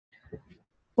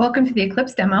Welcome to the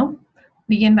Eclipse demo.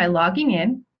 Begin by logging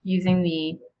in using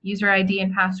the user ID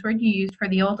and password you used for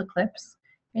the old Eclipse.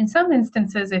 In some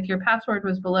instances, if your password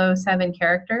was below 7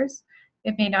 characters,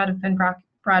 it may not have been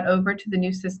brought over to the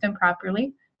new system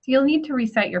properly, so you'll need to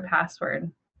reset your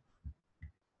password.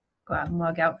 Go out and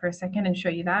log out for a second and show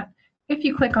you that. If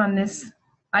you click on this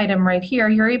item right here,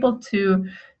 you're able to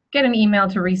get an email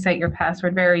to reset your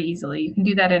password very easily. You can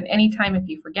do that at any time if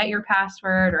you forget your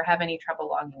password or have any trouble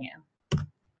logging in.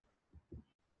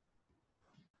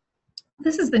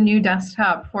 This is the new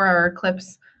desktop for our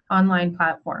Eclipse online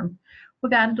platform.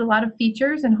 We've added a lot of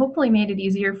features and hopefully made it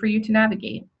easier for you to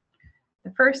navigate.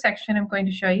 The first section I'm going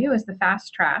to show you is the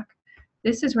fast track.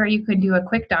 This is where you could do a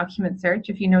quick document search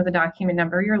if you know the document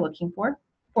number you're looking for.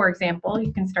 For example,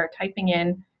 you can start typing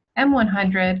in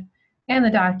M100 and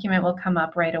the document will come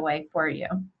up right away for you.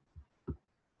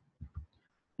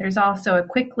 There's also a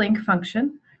quick link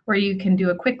function where you can do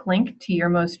a quick link to your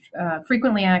most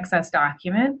frequently accessed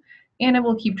document, and it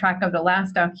will keep track of the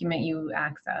last document you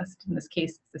accessed. In this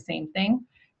case, it's the same thing.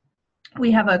 We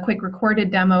have a quick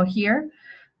recorded demo here.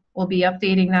 We'll be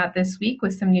updating that this week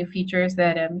with some new features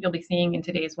that you'll be seeing in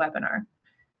today's webinar.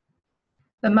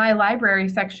 The My Library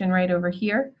section right over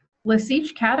here lists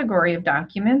each category of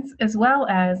documents as well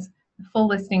as the full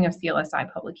listing of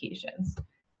CLSI publications.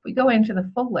 If we go into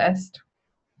the full list,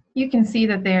 you can see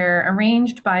that they're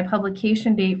arranged by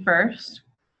publication date first,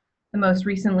 the most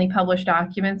recently published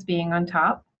documents being on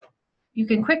top. You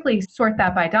can quickly sort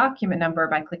that by document number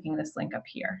by clicking this link up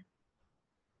here.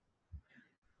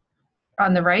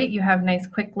 On the right, you have nice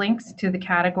quick links to the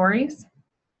categories.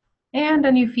 And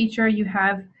a new feature, you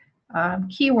have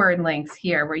keyword links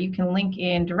here where you can link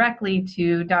in directly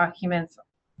to documents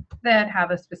that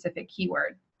have a specific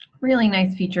keyword. Really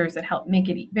nice features that help make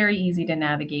it very easy to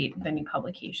navigate the new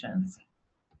publications.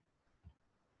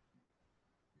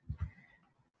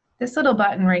 This little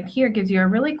button right here gives you a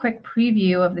really quick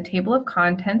preview of the table of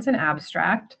contents and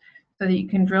abstract so that you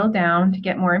can drill down to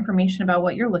get more information about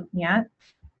what you're looking at.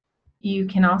 You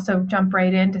can also jump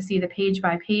right in to see the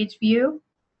page-by-page view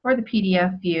or the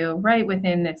PDF view right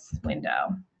within this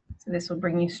window. So this will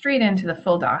bring you straight into the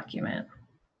full document.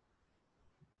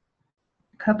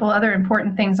 A couple other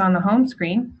important things on the home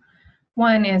screen.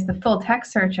 One is the full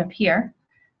text search up here.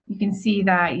 You can see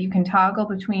that you can toggle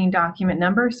between document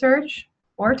number search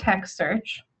or text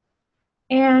search.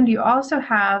 And you also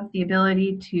have the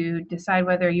ability to decide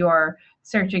whether you're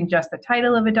searching just the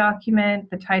title of a document,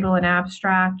 the title and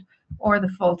abstract, or the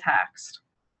full text.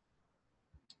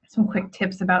 Some quick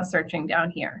tips about searching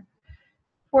down here.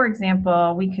 For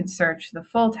example, we could search the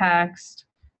full text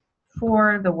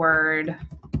for the word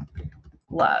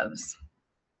gloves.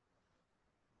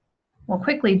 We'll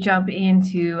quickly jump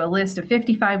into a list of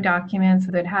 55 documents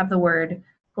that have the word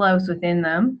gloves within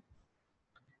them.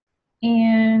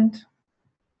 And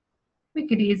we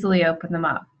could easily open them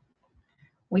up.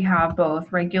 We have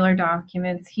both regular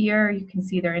documents here. You can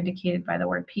see they're indicated by the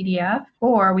word PDF,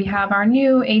 or we have our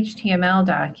new HTML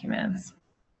documents.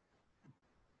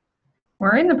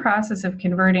 We're in the process of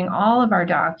converting all of our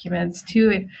documents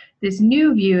to this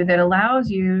new view that allows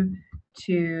you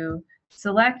to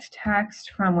select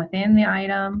text from within the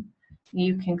item.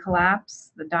 You can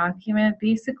collapse the document.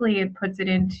 Basically, it puts it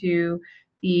into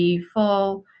the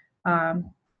full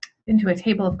into a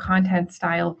table of contents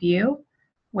style view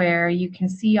where you can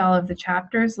see all of the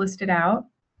chapters listed out.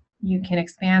 You can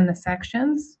expand the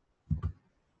sections.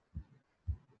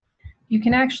 You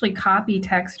can actually copy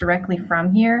text directly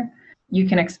from here. You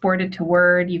can export it to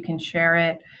Word. You can share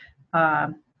it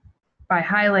by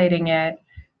highlighting it.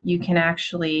 You can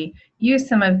actually use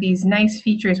some of these nice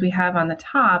features we have on the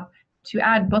top to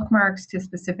add bookmarks to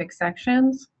specific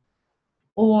sections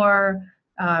or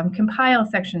compile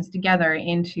sections together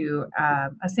into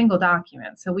a single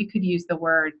document. So we could use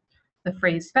the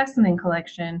phrase specimen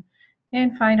collection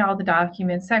and find all the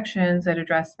document sections that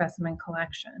address specimen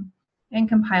collection and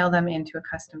compile them into a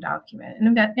custom document.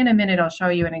 In a minute, I'll show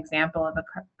you an example of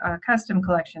a custom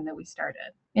collection that we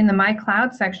started. In the My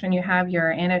Cloud section, you have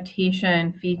your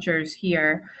annotation features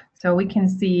here. So we can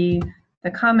see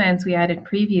the comments we added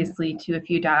previously to a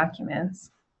few documents.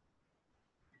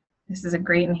 This is a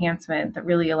great enhancement that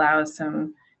really allows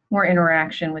some more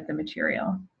interaction with the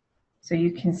material. So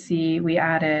you can see we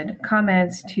added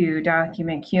comments to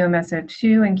document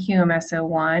QMS02 and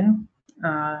QMS01.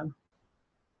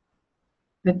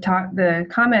 The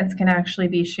comments can actually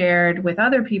be shared with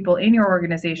other people in your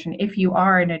organization. If you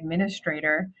are an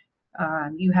administrator,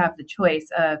 you have the choice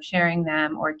of sharing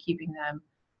them or keeping them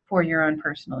for your own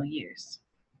personal use.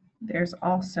 There's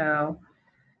also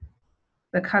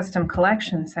the custom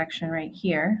collection section right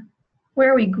here.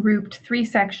 where we grouped 3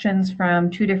 sections from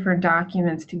 2 different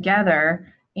documents together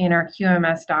in our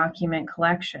QMS document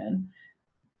collection.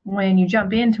 When you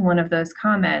jump into one of those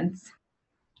comments,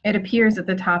 it appears at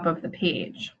the top of the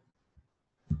page.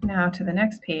 Now to the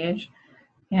next page,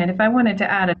 and if I wanted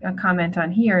to add a comment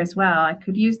on here as well, I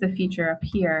could use the feature up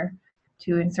here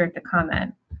to insert the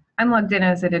comment. I'm logged in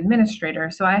as an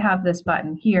administrator, so I have this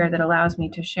button here that allows me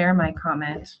to share my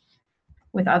comment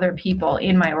with other people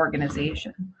in my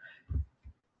organization.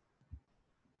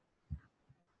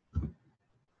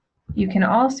 You can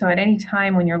also, at any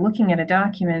time when you're looking at a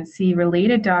document, see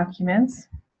related documents.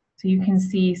 So you can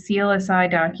see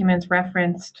CLSI documents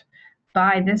referenced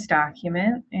by this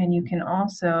document, and you can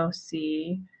also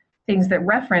see things that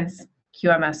reference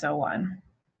QMS 01.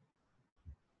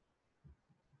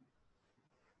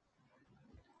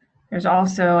 There's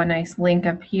also a nice link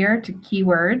up here to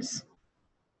keywords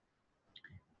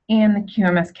and the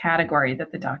QMS category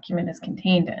that the document is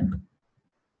contained in.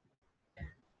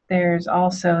 There's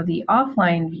also the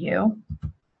offline view.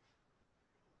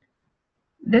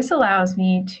 This allows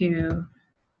me to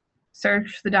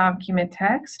search the document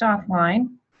text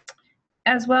offline,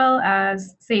 as well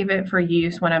as save it for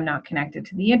use when I'm not connected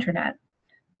to the internet.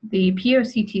 The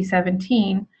POCT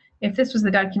 17, if this was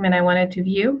the document I wanted to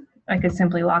view, I could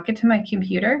simply lock it to my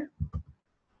computer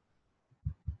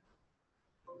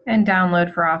and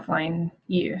download for offline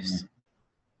use.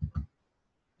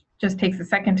 Just takes a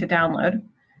second to download,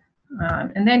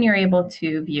 and then you're able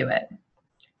to view it.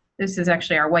 This is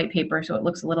actually our white paper, so it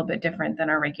looks a little bit different than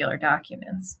our regular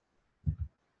documents.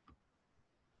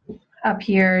 Up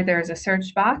here, there's a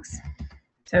search box,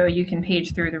 so you can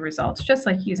page through the results, just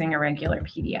like using a regular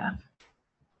PDF.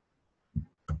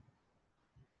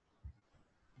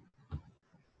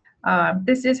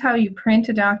 This is how you print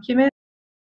a document.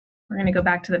 We're going to go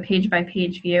back to the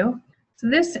page-by-page view. So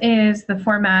this is the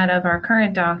format of our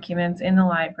current documents in the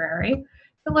library.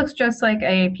 It looks just like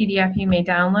a PDF you may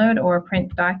download or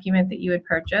print document that you would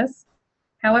purchase.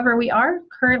 However, we are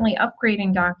currently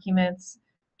upgrading documents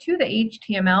to the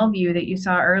HTML view that you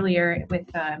saw earlier with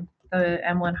the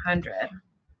M100.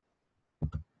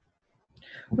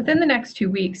 Within the next 2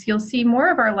 weeks, you'll see more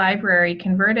of our library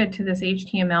converted to this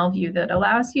HTML view that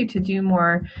allows you to do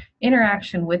more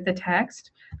interaction with the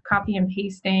text, copy and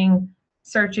pasting,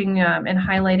 searching and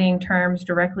highlighting terms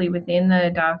directly within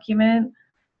the document,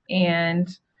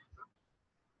 and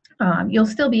you'll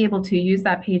still be able to use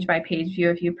that page-by-page view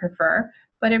if you prefer,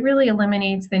 but it really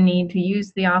eliminates the need to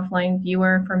use the offline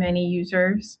viewer for many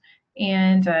users,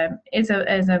 and is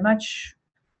a much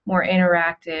more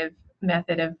interactive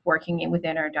method of working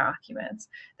within our documents.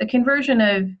 The conversion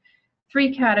of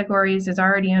 3 categories is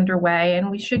already underway,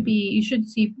 and you should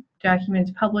see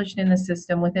documents published in the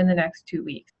system within the next 2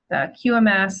 weeks. The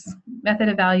QMS, method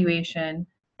evaluation,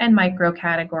 and micro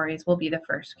categories will be the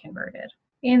first converted.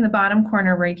 In the bottom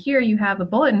corner right here, you have a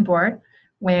bulletin board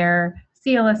where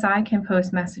CLSI can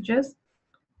post messages,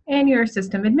 and your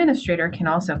system administrator can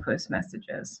also post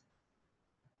messages.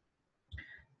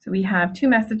 So we have 2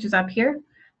 messages up here.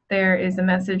 There is a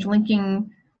message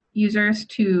linking users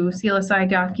to CLSI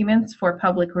documents for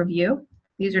public review.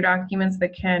 These are documents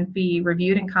that can be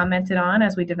reviewed and commented on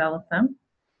as we develop them.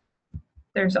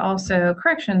 There's also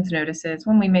corrections notices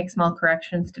when we make small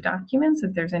corrections to documents,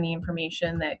 if there's any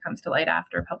information that comes to light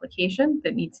after publication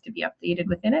that needs to be updated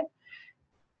within it.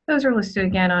 Those are listed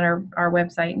again on our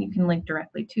website, and you can link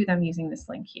directly to them using this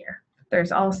link here.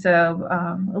 There's also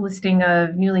a listing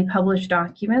of newly published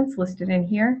documents listed in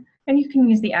here, and you can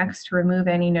use the X to remove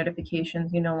any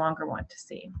notifications you no longer want to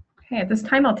see. Okay, at this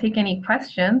time I'll take any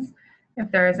questions if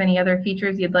there is any other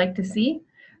features you'd like to see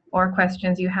or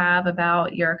questions you have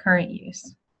about your current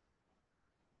use.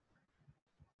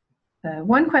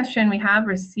 One question we have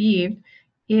received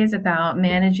is about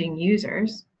managing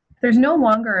users. There's no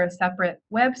longer a separate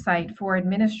website for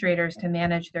administrators to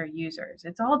manage their users.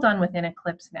 It's all done within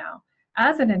eCLIPSE now.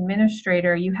 As an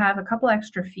administrator, you have a couple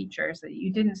extra features that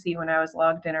you didn't see when I was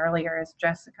logged in earlier as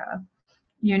Jessica.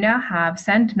 You now have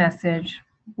send message,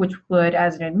 which would,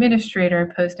 as an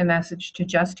administrator, post a message to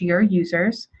just your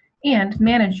users, and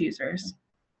manage users.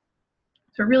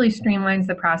 So it really streamlines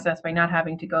the process by not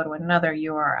having to go to another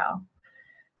URL.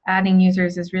 Adding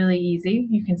users is really easy.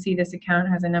 You can see this account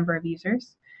has a number of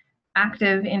users.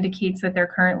 Active indicates that they're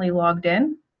currently logged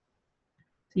in.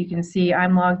 So you can see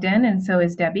I'm logged in, and so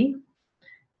is Debbie.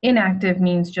 Inactive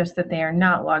means just that they are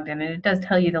not logged in, and it does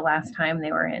tell you the last time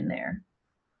they were in there.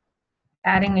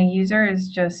 Adding a user is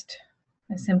just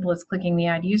as simple as clicking the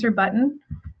Add User button,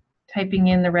 typing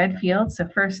in the red field, so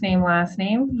first name, last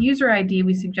name. User ID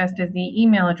we suggest as the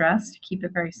email address to keep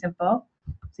it very simple.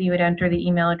 So So you would enter the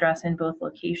email address in both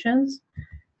locations,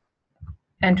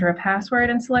 enter a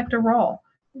password, and select a role.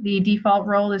 The default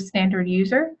role is standard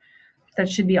user. That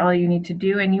should be all you need to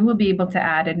do, and you will be able to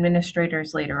add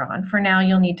administrators later on. For now,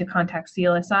 you'll need to contact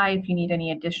CLSI if you need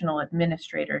any additional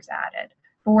administrators added,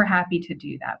 but we're happy to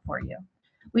do that for you.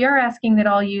 We are asking that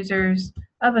all users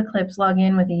of Eclipse log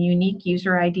in with a unique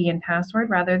user ID and password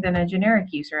rather than a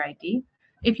generic user ID.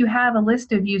 If you have a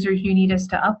list of users you need us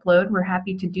to upload, we're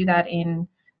happy to do that in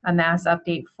a mass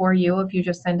update for you if you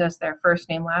just send us their first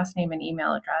name, last name, and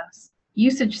email address.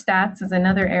 Usage stats is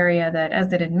another area that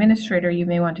as an administrator you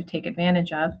may want to take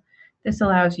advantage of. This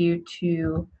allows you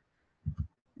to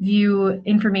view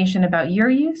information about your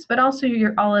use, but also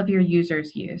all of your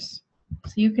users' use.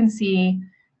 So you can see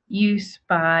use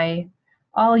by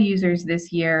all users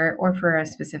this year or for a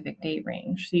specific date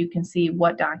range. So you can see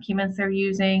what documents they're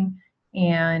using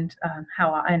and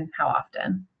how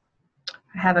often.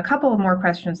 I have a couple of more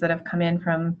questions that have come in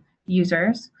from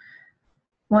users.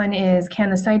 One is, can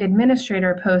the site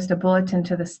administrator post a bulletin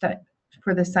to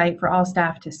for the site for all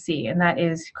staff to see? And that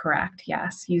is correct,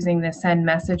 yes, using the send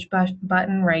message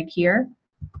button right here.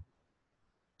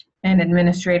 An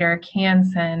administrator can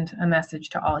send a message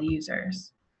to all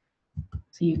users.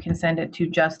 So you can send it to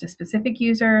just a specific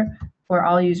user or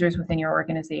all users within your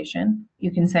organization.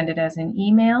 You can send it as an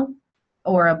email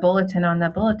or a bulletin on the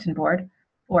bulletin board,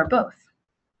 or both.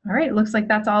 All right, looks like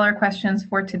that's all our questions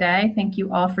for today. Thank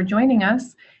you all for joining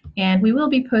us. And we will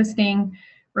be posting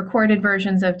recorded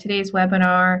versions of today's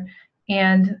webinar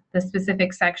and the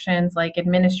specific sections like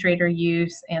administrator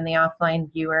use and the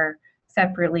offline viewer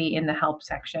separately in the help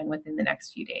section within the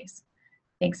next few days.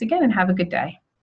 Thanks again and have a good day.